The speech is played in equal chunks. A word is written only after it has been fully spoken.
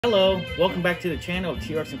Hello, welcome back to the channel of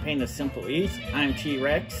T-Rex and Panda Simple Eats. I'm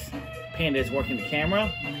T-Rex. Panda is working the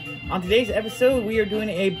camera. On today's episode, we are doing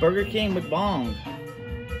a Burger King Mukbang.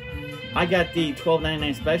 I got the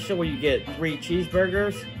 $12.99 special where you get 3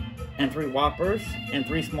 cheeseburgers and 3 Whoppers and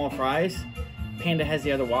 3 small fries. Panda has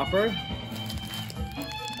the other Whopper.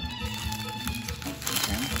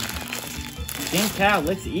 Game cow,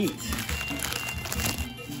 let's eat.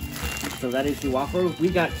 So that is the Whopper. We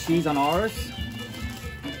got cheese on ours.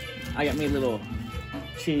 I got me a little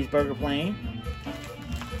cheeseburger plain.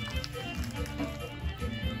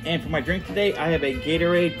 And for my drink today, I have a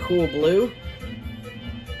Gatorade Cool Blue.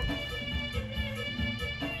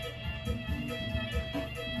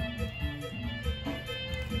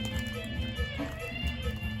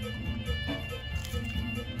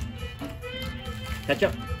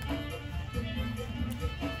 Ketchup.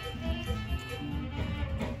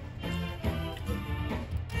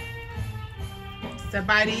ส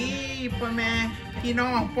บายดีพ่อแม่พี่น้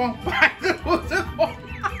องป้องป้ายทุกคน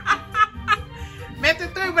แม่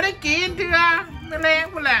ตุ้ยไม่ได้กินเถื่อไม่แรง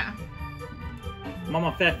พุ่นแหละ Mama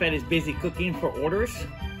Fat Fat is busy cooking for orders.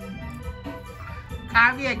 ค้า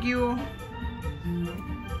เวียกอยู่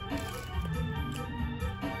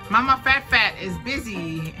Mama Fat Fat is busy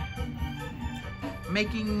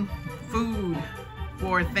making food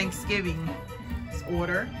for Thanksgiving's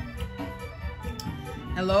order.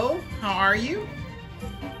 Hello, how are you?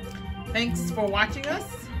 Thanks for watching us.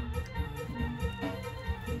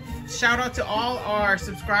 Shout out to all our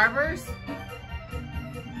subscribers.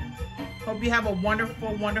 Hope you have a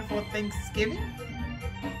wonderful, wonderful Thanksgiving.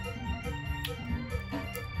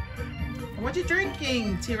 What you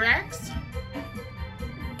drinking, T-Rex?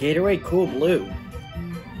 Gatorade Cool Blue.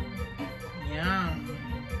 Yum.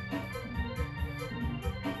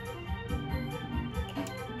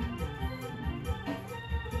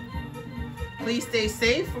 Please stay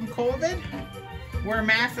safe from COVID. Wear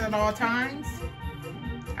masks at all times,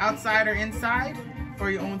 outside or inside,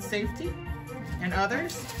 for your own safety and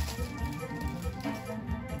others.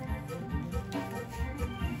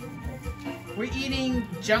 We're eating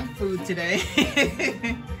junk food today,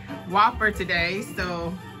 Whopper today,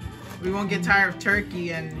 so we won't get tired of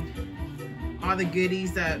turkey and all the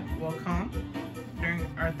goodies that will come during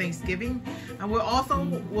our Thanksgiving. And we'll also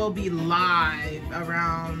be live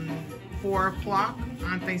around 4 o'clock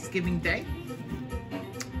on Thanksgiving Day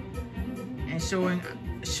and showing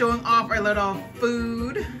off our little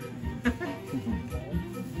food.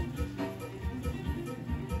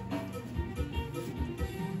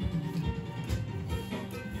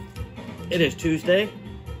 It is Tuesday.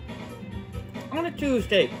 On a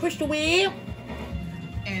Tuesday, push the wheel.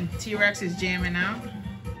 And T-Rex is jamming out.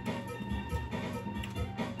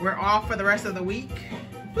 We're off for the rest of the week.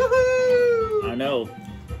 Woohoo! I know.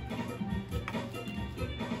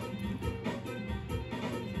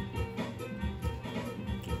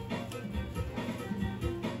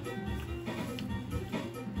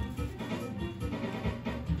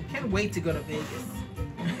 Can't wait to go to Vegas.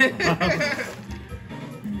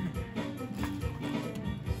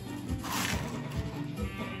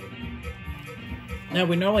 Now,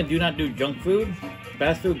 we normally do not do junk food,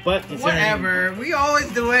 fast food, but whatever. We always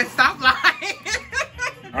do it. Stop lying.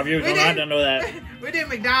 Our viewers don't have to know that. We did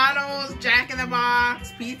McDonald's, Jack in the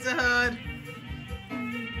Box, Pizza Hut.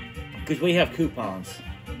 Because we have coupons.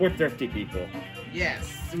 We're thrifty people. Yes,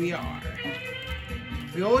 we are.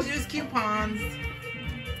 We always use coupons.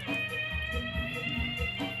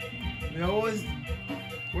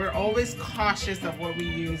 We're always cautious of what we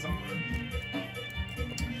use on.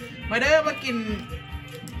 มาเด้อมากิน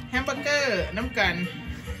แฮมเบอร์เกอร์น้ำกัน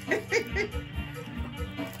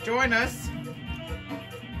Join us.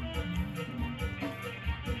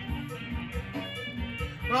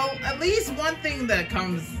 Well, at least one thing that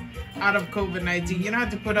comes out of COVID-19, you don't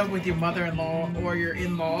have to put up with your mother-in-law or your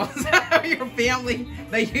in-laws or your family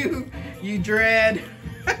that you dread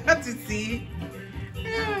to see.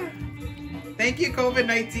 Thank you,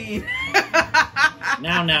 COVID-19.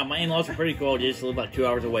 Now, my in-laws are pretty cool. They just live about 2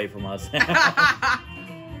 hours away from us.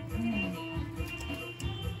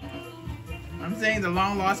 I'm saying the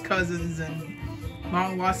long-lost cousins and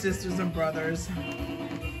long-lost sisters and brothers.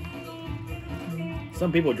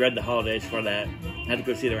 Some people dread the holidays for that. Have to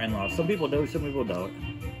go see their in-laws. Some people do, some people don't.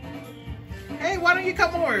 Hey, why don't you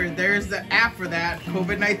come over? There's the app for that,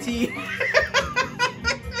 COVID-19.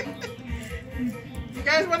 You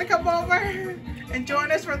guys want to come over and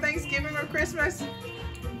join us for Thanksgiving or Christmas?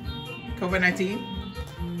 COVID-19.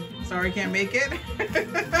 Sorry, can't make it.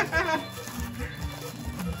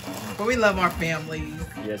 But we love our families.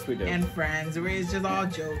 Yes, we do. And friends. It's just all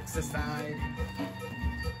jokes aside.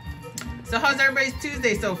 So how's everybody's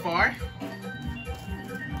Tuesday so far?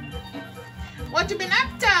 What you been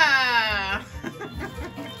up to?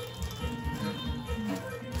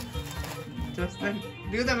 Justin,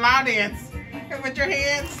 do the loud dance with your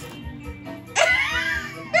hands.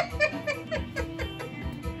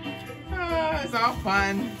 Oh, it's all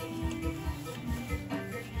fun.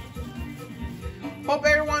 Hope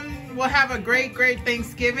everyone will have a great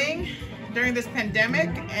Thanksgiving during this pandemic,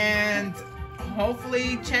 and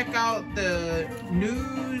hopefully check out the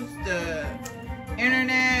news, the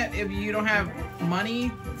internet. If you don't have money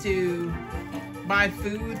to buy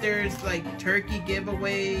food, there's like turkey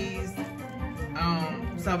giveaways,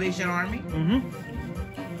 Salvation Army.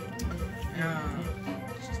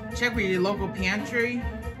 Check with your local pantry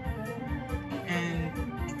and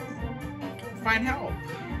find help.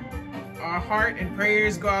 Our heart and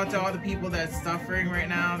prayers go out to all the people that's suffering right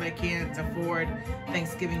now that can't afford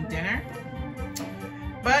Thanksgiving dinner.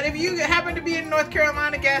 But if you happen to be in North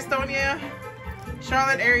Carolina, Gastonia,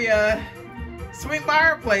 Charlotte area, swing by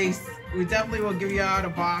our place. We definitely will give you out a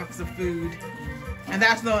box of food. And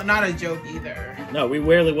that's not a joke either. No, we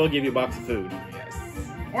rarely will give you a box of food. Yes.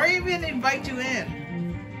 Or even invite you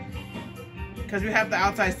in. Because we have the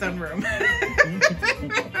outside sunroom.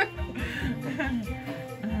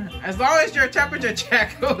 As long as your temperature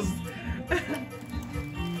check goes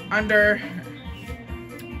under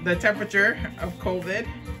the temperature of COVID.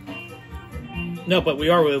 No, but we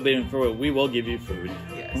are willing for it. We will give you food.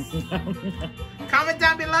 Yes. Comment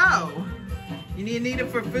down below. You need it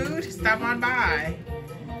for food? Stop on by.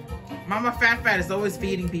 Mama Fat is always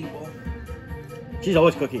feeding people. She's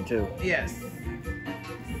always cooking too. Yes.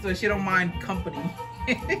 So she don't mind company.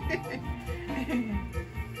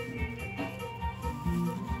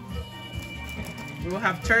 We'll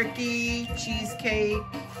have turkey, cheesecake,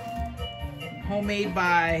 homemade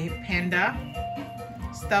by Panda,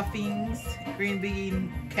 stuffings, green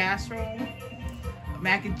bean casserole,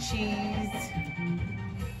 mac and cheese,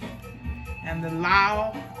 and the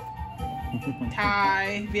Lao,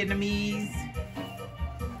 Thai, Vietnamese,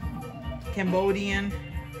 Cambodian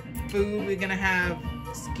food. We're gonna have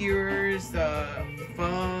skewers,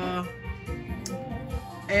 pho,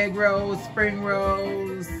 egg rolls, spring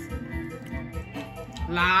rolls,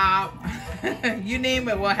 Lao, you name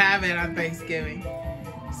it, we'll have it on Thanksgiving.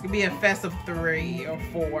 It's gonna be a fest of 3 or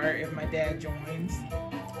 4 if my dad joins.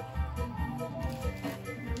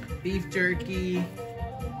 Beef jerky,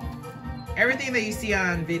 everything that you see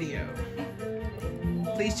on video.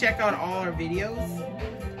 Please check out all our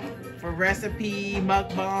videos for recipe,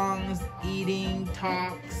 mukbangs, eating,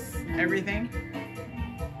 talks, everything.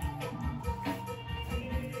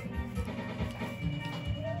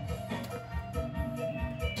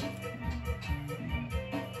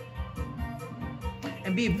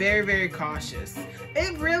 And be very cautious.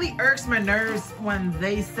 It really irks my nerves when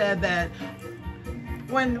they said that,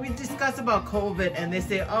 when we discuss about COVID and they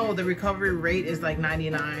say, oh, the recovery rate is like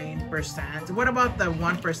 99%. What about the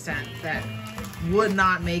 1% that would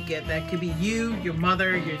not make it? That could be you, your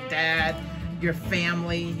mother, your dad, your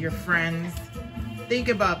family, your friends. Think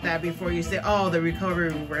about that before you say, oh, the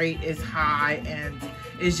recovery rate is high and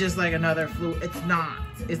it's just like another flu. It's not.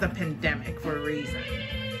 It's a pandemic for a reason.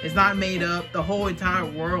 It's not made up. The whole entire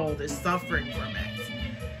world is suffering from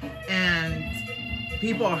it. And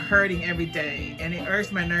people are hurting every day. And it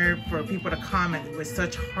irks my nerve for people to comment with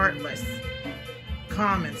such heartless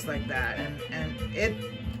comments like that. And it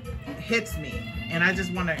hits me. And I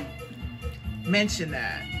just want to mention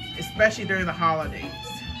that, especially during the holidays.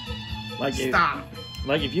 Stop.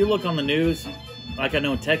 Like if you look on the news, like I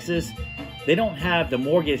know in Texas, they don't have the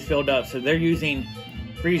mortgage filled up, so they're using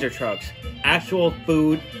freezer trucks. Actual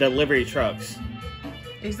food delivery trucks.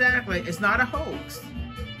 Exactly. It's not a hoax.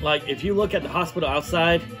 Like if you look at the hospital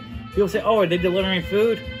outside, people say, oh, are they delivering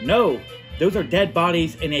food? No, those are dead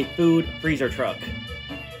bodies in a food freezer truck.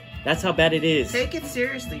 That's how bad it is. Take it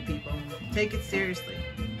seriously, people. Take it seriously.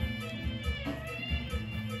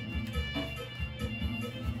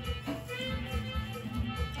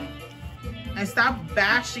 And stop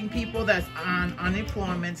bashing people that's on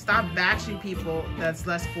unemployment. Stop bashing people that's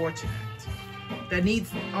less fortunate, that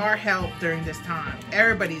needs our help during this time.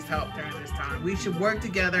 Everybody's help during this time. We should work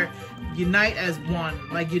together, unite as one,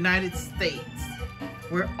 like United States.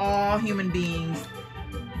 We're all human beings.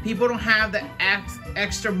 People don't have the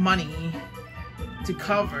extra money to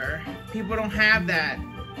cover. People don't have that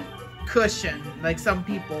cushion like some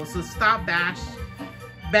people. So stop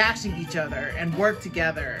bashing each other and work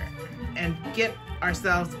together and get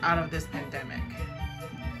ourselves out of this pandemic.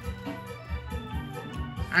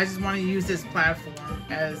 I just want to use this platform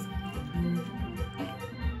as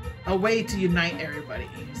a way to unite everybody.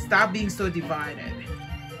 Stop being so divided.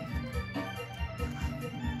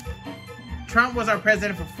 Trump was our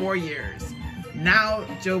president for 4 years. Now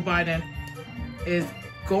Joe Biden is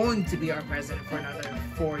going to be our president for another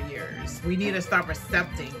 4 years. We need to stop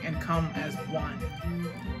accepting and come as one.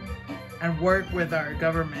 And work with our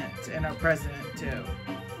government and our president too.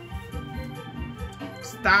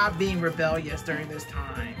 Stop being rebellious during this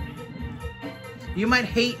time. You might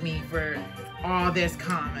hate me for all this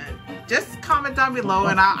comment. Just comment down below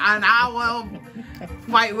and I will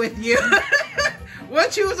fight with you. We'll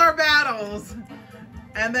choose our battles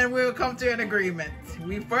and then we will come to an agreement.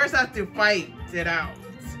 We first have to fight it out.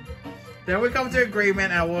 Then we come to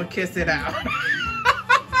agreement and we'll kiss it out.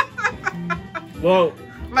 Well,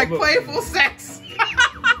 like playful sex.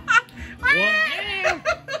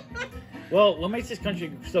 Well, what makes this country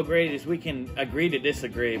so great is we can agree to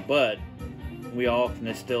disagree, but we all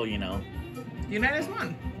can still, you know. Unite as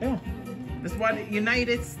one. Yeah. That's what the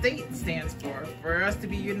United States stands for us to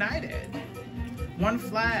be united. One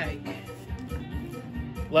flag.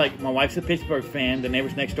 Like, my wife's a Pittsburgh fan, the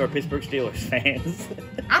neighbors next door are Pittsburgh Steelers fans.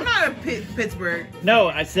 I'm not a Pittsburgh. No,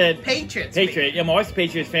 I said... Patriots. Patriot. Yeah, my wife's a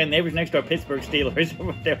Patriots fan, neighbors next door are Pittsburgh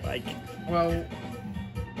Steelers. They're like... Well...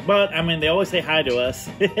 But, I mean, they always say hi to us.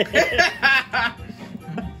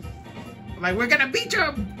 Like, we're gonna beat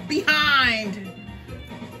your behind.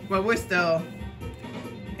 But we're still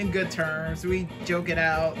in good terms. We joke it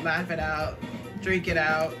out, laugh it out, drink it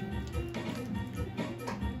out.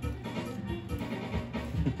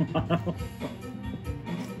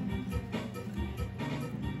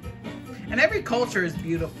 And every culture is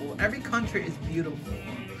beautiful. Every country is beautiful.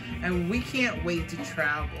 And we can't wait to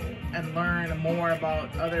travel and learn more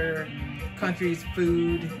about other countries'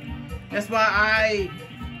 food. That's why I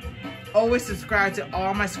always subscribe to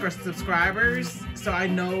all my subscribers so I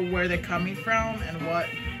know where they're coming from and what,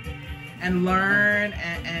 and learn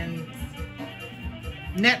and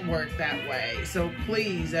network that way. So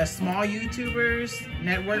please, as small YouTubers,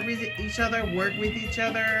 network with each other, work with each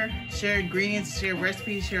other, share ingredients, share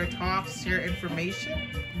recipes, share talks, share information.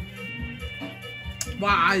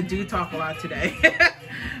 Wow, I do talk a lot today. And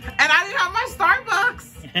I didn't have my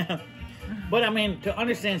Starbucks. But I mean, to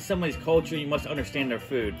understand somebody's culture, you must understand their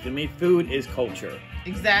food. To me, food is culture.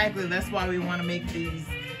 Exactly. That's why we want to make these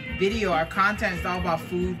video. Our content is all about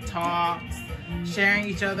food talks, sharing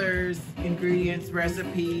each other's ingredients,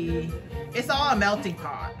 recipe. It's all a melting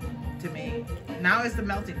pot to me. Now it's the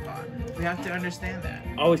melting pot. We have to understand that.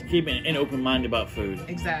 Always keep an open mind about food.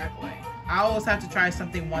 Exactly. I always have to try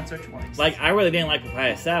something once or twice. Like, I really didn't like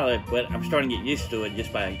papaya salad, but I'm starting to get used to it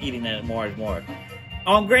just by eating it more and more.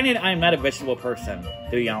 Granted, I'm not a vegetable person,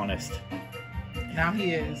 to be honest. Now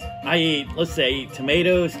he is. I eat, let's say,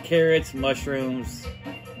 tomatoes, carrots, mushrooms.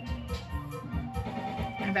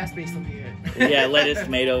 And that's basically it. Yeah, lettuce,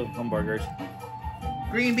 tomato, hamburgers.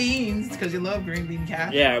 Green beans, because you love green bean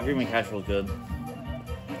casserole. Yeah, green bean casserole is good.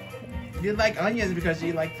 You like onions because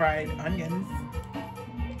you like fried onions.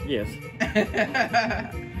 Yes.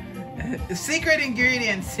 Secret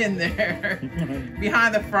ingredients in there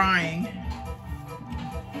behind the frying.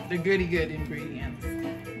 The goody good ingredients.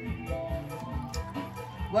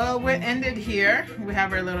 Well, we're ended here. We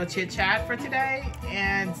have our little chit chat for today,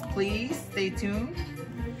 and please stay tuned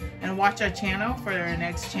and watch our channel for our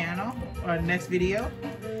next video.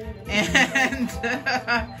 And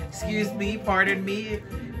excuse me, pardon me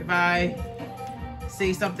if I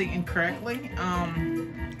say something incorrectly.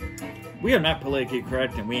 We are not politically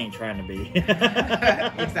correct, and we ain't trying to be.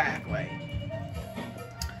 Exactly.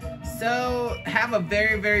 So, have a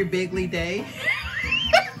very, very bigly day.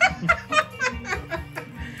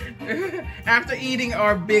 After eating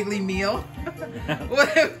our bigly meal.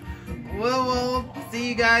 We'll see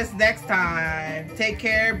you guys next time. Take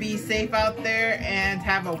care, be safe out there, and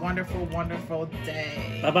have a wonderful, wonderful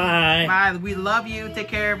day. Bye-bye. Bye. We love you. Take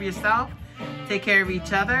care of yourself. Take care of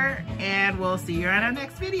each other. And we'll see you in our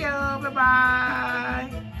next video. Bye-bye.